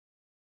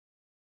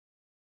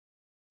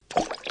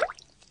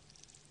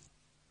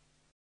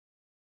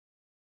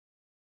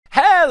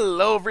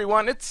Hello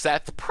everyone, it's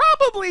Seth,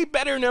 probably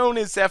better known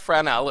as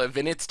Saffron Olive,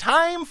 and it's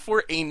time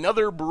for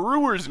another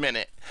Brewer's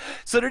Minute.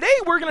 So today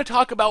we're going to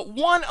talk about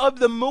one of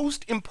the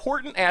most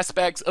important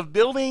aspects of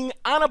building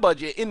on a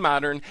budget in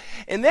Modern,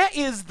 and that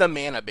is the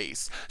mana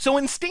base. So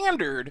in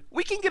Standard,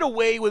 we can get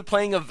away with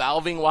playing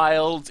Evolving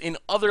Wilds in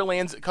other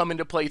lands that come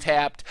into play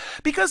tapped,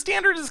 because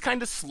Standard is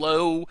kind of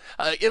slow,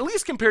 at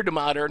least compared to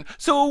Modern,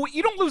 so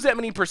you don't lose that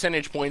many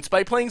percentage points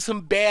by playing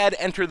some bad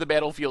Enter the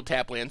Battlefield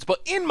tap lands. But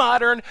in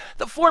Modern,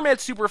 the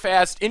format's super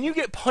fast, and you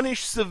get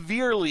punished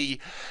severely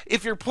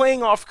if you're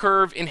playing off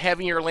curve and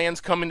having your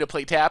lands come into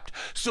play tapped.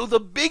 So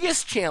the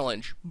biggest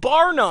challenge,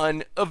 bar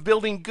none, of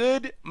building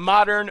good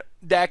Modern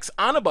decks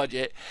on a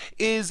budget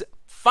is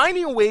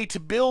finding a way to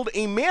build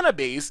a mana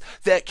base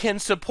that can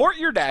support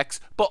your decks,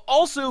 but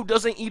also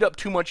doesn't eat up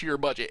too much of your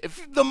budget.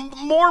 If the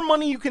more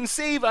money you can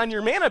save on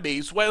your mana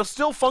base while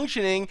still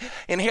functioning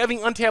and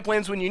having untapped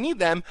lands when you need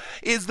them,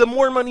 is the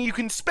more money you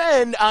can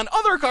spend on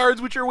other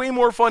cards, which are way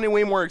more fun and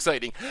way more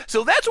exciting.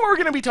 So that's what we're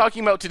going to be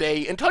talking about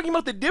today, and talking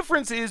about the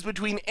differences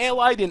between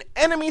allied and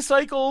enemy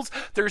cycles.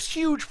 There's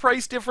huge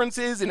price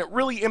differences, and it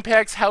really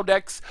impacts how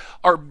decks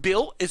are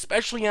built,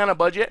 especially on a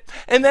budget,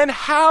 and then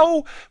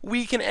how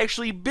we can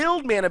actually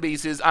build mana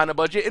bases on a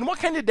budget, and what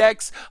kind of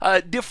decks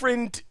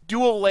different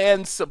dual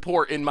lands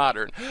support in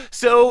Modern.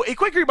 So a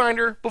quick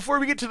reminder before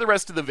we get to the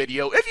rest of the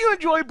video, if you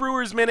enjoy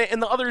Brewer's Minute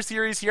and the other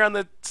series here on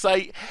the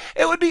site,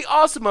 it would be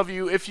awesome of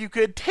you if you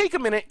could take a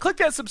minute, click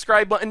that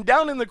subscribe button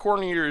down in the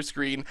corner of your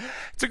screen.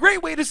 It's a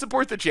great way to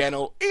support the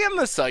channel and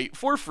the site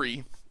for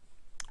free.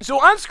 So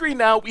on screen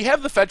now, we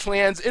have the fetch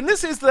lands, and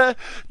this is the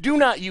do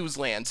not use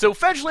land. So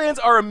fetch lands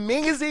are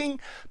amazing,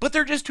 but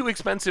they're just too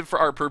expensive for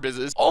our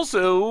purposes.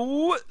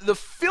 Also, the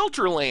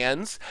filter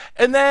lands,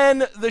 and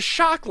then the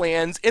shock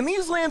lands, and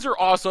these lands are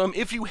awesome.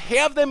 If you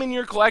have them in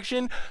your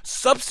collection,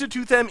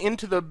 substitute them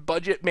into the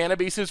budget mana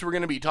bases we're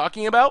going to be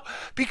talking about,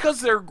 because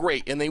they're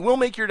great, and they will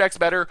make your decks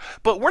better,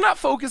 but we're not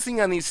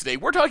focusing on these today.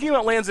 We're talking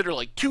about lands that are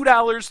like $2,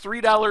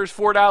 $3,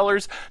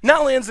 $4,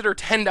 not lands that are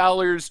 $10,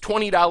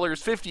 $20,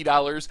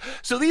 $50.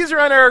 So these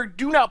are on our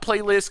do not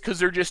play list because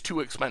they're just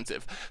too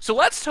expensive. So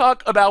let's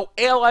talk about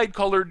allied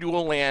color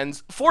dual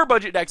lands for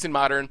budget decks in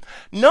Modern.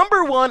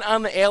 Number one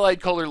on the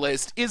allied color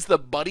list is the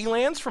buddy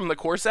lands from the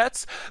core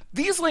sets.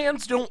 These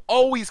lands don't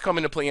always come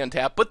into play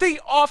untapped, but they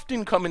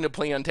often come into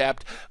play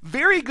untapped.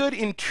 Very good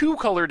in two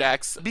color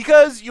decks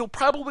because you'll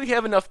probably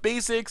have enough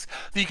basics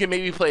that you can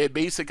maybe play a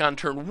basic on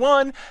turn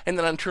 1, and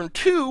then on turn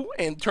 2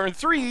 and turn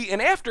 3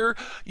 and after,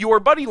 your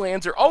buddy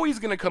lands are always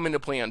going to come into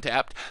play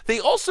untapped.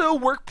 They also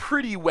work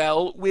pretty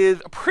well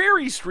with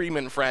Prairie Stream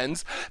and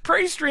friends.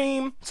 Prairie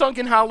Stream,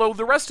 Sunken Hollow,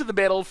 the rest of the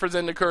Battle for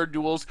Zendikar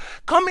duels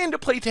come into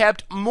play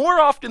tapped more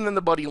often than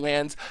the buddy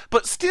lands,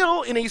 but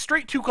still in a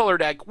straight two-color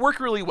deck work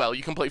really well.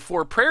 You can play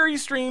 4 Prairie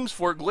Streams,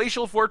 4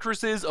 Glacial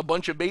Fortresses, a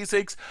bunch of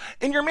basics,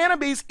 and your mana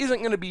base isn't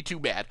going to be too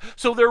bad.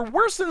 So they're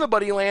worse than the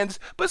buddy lands,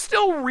 but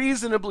still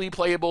reasonably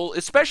playable,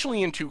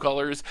 especially in two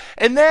colors.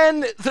 And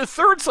then the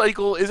third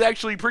cycle is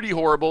actually pretty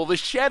horrible, the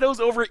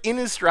Shadows over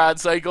Innistrad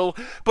cycle,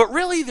 but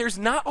really there's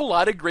not a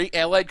lot of great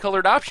allied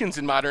colored options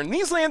in Modern.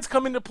 These lands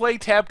come into play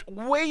tapped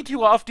way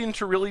too often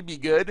to really be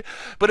good,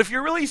 but if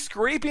you're really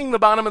scraping the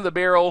bottom of the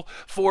barrel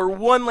for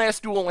one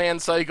last dual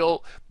land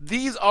cycle,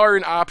 these are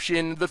an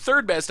option, the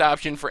third best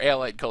option for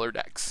allied color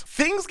decks.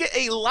 Things get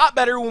a lot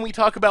better when we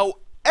talk about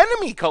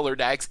enemy color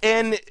decks,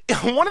 and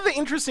one of the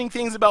interesting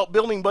things about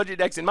building budget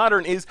decks in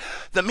Modern is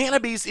the mana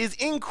base is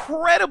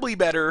incredibly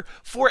better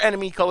for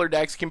enemy color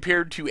decks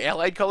compared to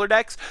allied color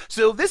decks.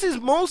 So this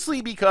is mostly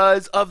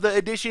because of the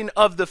addition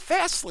of the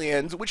fast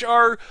lands, which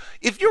are,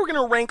 if you were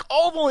going to rank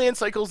all the land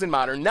cycles in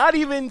Modern, not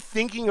even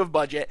thinking of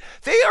budget,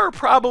 they are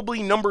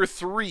probably number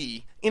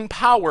 3 in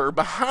power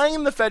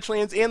behind the fetch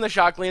lands and the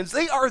shock lands.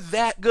 They are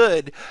that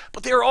good,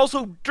 but they are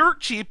also dirt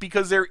cheap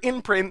because they're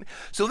in print.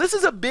 So this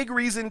is a big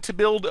reason to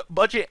build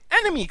budget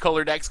enemy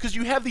color decks, because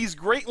you have these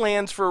great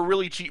lands for a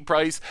really cheap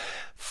price.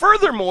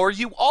 Furthermore,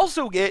 you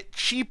also get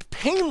cheap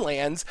pain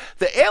lands.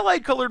 The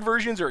allied colored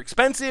versions are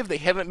expensive, they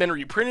haven't been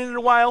reprinted in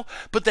a while,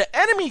 but the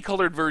enemy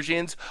colored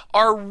versions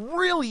are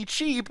really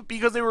cheap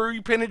because they were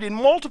reprinted in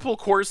multiple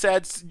core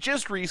sets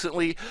just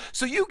recently.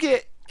 So you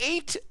get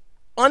 8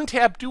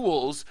 untapped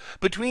duels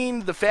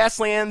between the fast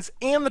lands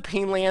and the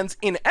pain lands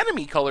in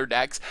enemy color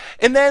decks.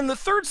 And then the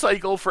third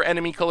cycle for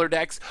enemy color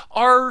decks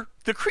are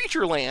the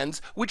creature lands,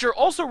 which are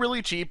also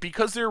really cheap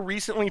because they're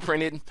recently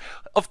printed.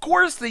 Of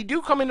course, they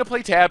do come into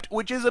play tapped,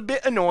 which is a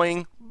bit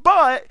annoying,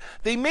 but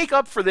they make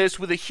up for this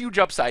with a huge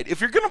upside.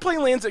 If you're going to play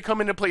lands that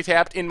come into play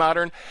tapped in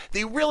Modern,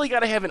 they really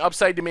got to have an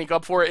upside to make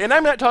up for it. And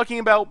I'm not talking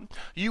about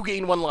you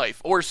gain 1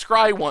 life or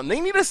scry 1.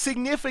 They need a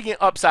significant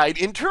upside,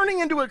 and turning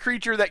into a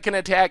creature that can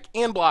attack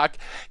and block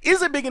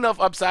is a big enough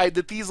upside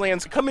that these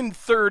lands come in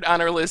third on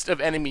our list of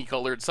enemy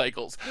colored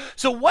cycles.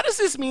 So what does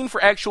this mean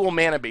for actual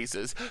mana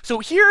bases? So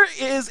here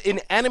is an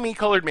enemy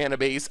colored mana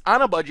base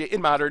on a budget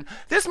in Modern.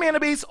 This mana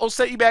base will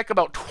set you back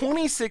about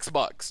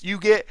 $26. You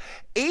get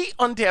 8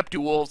 untapped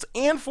duels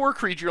and 4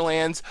 creature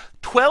lands,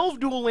 12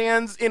 dual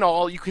lands in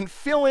all. You can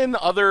fill in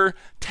the other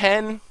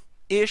 10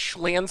 ish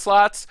land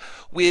slots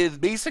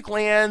with basic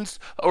lands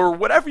or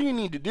whatever you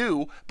need to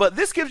do, but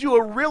this gives you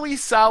a really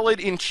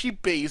solid and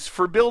cheap base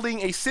for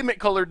building a Simic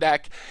color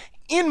deck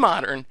in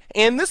Modern,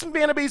 and this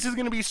mana base is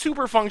going to be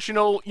super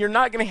functional. You're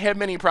not going to have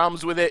many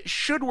problems with it.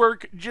 Should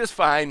work just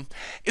fine.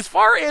 As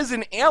far as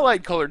an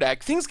allied color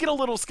deck, things get a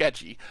little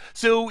sketchy.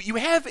 So you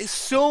have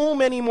so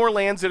many more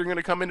lands that are going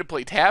to come into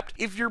play tapped.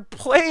 If you're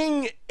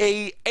playing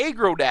a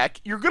aggro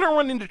deck, you're going to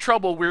run into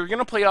trouble where you're going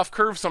to play off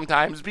curve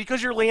sometimes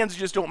because your lands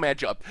just don't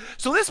match up.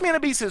 So this mana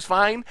base is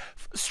fine.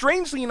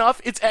 Strangely enough,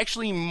 it's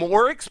actually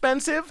more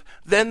expensive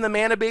than the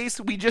mana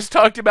base we just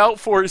talked about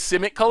for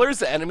Simic colors,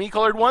 the enemy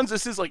colored ones.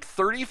 This is like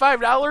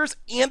 $35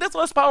 and it's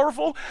less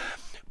powerful.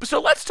 So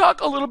let's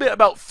talk a little bit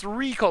about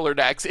 3-color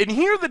decks, and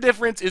here the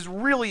difference is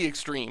really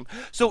extreme.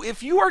 So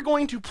if you are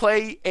going to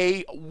play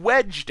a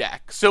wedge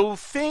deck, so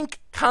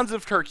think Khans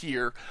of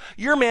Tarkir,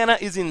 your mana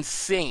is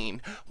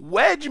insane.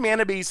 Wedge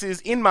mana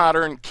bases in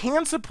Modern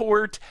can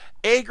support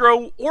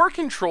aggro or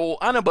control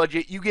on a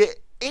budget. You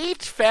get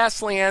 8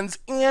 fast lands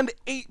and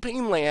 8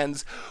 pain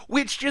lands,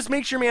 which just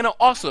makes your mana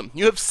awesome.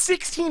 You have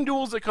 16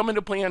 duels that come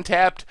into play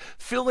untapped.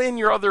 Fill in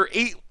your other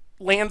 8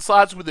 land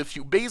slots with a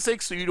few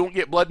basics so you don't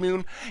get Blood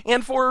Moon,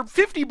 and for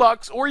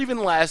 $50 or even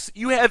less,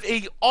 you have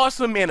a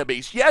awesome mana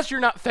base. Yes, you're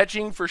not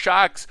fetching for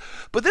shocks,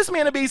 but this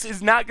mana base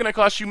is not going to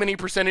cost you many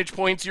percentage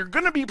points. You're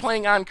going to be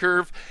playing on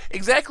curve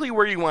exactly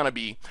where you want to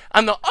be.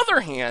 On the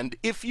other hand,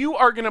 if you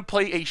are going to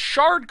play a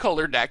shard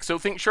color deck, so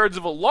think Shards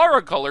of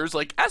Alara colors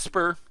like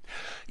Esper,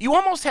 you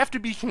almost have to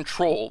be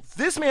control.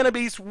 This mana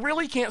base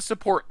really can't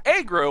support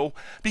aggro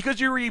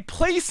because you're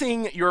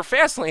replacing your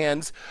fast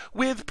lands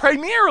with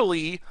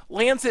primarily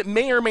lands that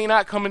may or may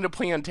not come into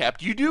play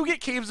untapped. You do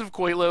get Caves of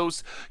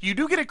Koilos, you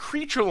do get a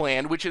creature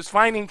land, which is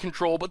fine in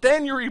control, but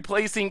then you're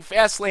replacing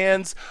fast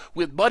lands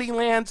with buddy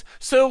lands.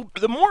 So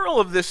the moral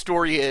of this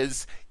story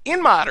is,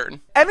 in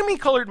Modern, enemy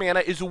colored mana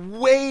is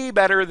way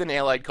better than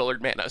allied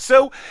colored mana.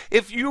 So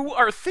if you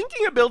are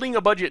thinking of building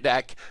a budget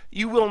deck,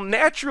 you will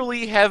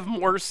naturally have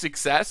more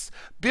success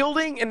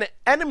building an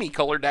enemy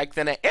color deck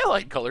than an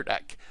allied color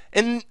deck.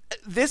 And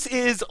this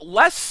is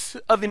less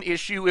of an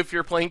issue if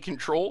you're playing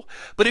control,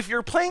 but if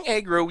you're playing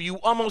aggro, you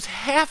almost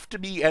have to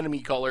be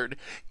enemy colored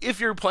if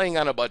you're playing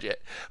on a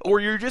budget, or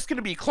you're just going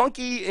to be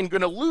clunky and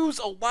going to lose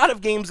a lot of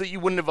games that you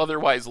wouldn't have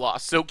otherwise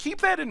lost. So keep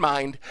that in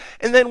mind.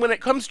 And then when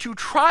it comes to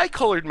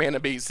tri-colored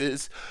mana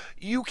bases,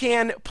 you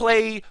can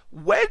play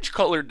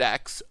wedge-colored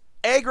decks,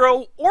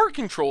 aggro or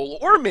control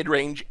or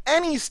mid-range,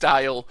 any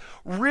style,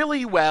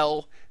 really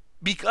well,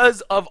 because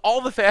of all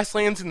the fast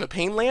lands and the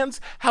pain lands.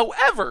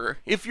 However,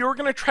 if you're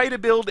going to try to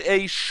build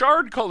a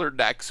shard colored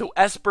deck, so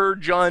Esper,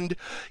 Jund,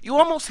 you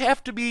almost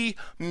have to be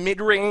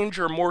mid-range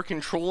or more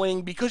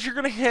controlling because you're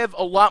going to have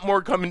a lot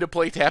more come into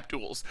play tap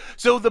duels.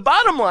 So the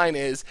bottom line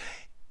is,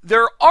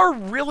 there are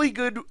really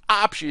good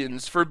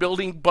options for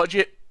building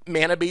budget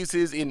mana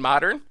bases in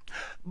Modern,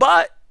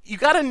 but you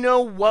got to know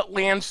what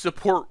lands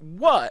support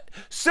what.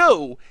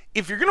 So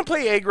if you're going to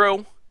play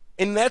aggro,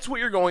 and that's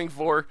what you're going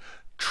for,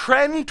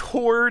 trend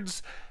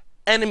towards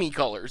enemy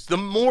colors. The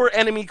more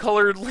enemy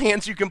colored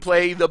lands you can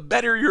play, the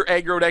better your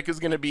aggro deck is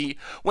going to be.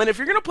 When if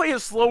you're going to play a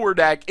slower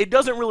deck, it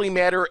doesn't really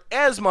matter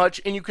as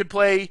much, and you could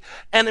play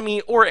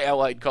enemy or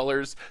allied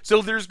colors.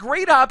 So there's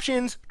great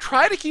options.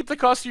 Try to keep the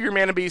cost of your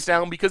mana base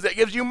down because that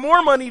gives you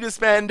more money to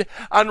spend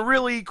on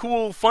really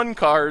cool, fun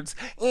cards.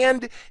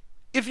 And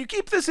if you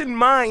keep this in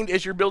mind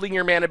as you're building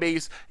your mana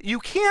base, you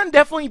can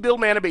definitely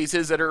build mana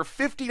bases that are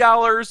 $50,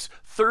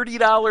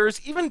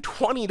 $30, even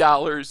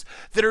 $20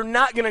 that are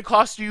not going to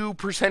cost you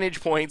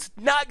percentage points,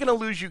 not going to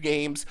lose you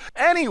games.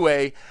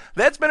 Anyway,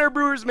 that's been our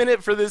Brewers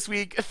Minute for this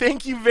week.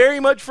 Thank you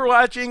very much for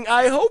watching.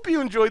 I hope you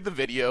enjoyed the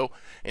video,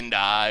 and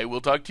I will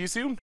talk to you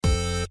soon.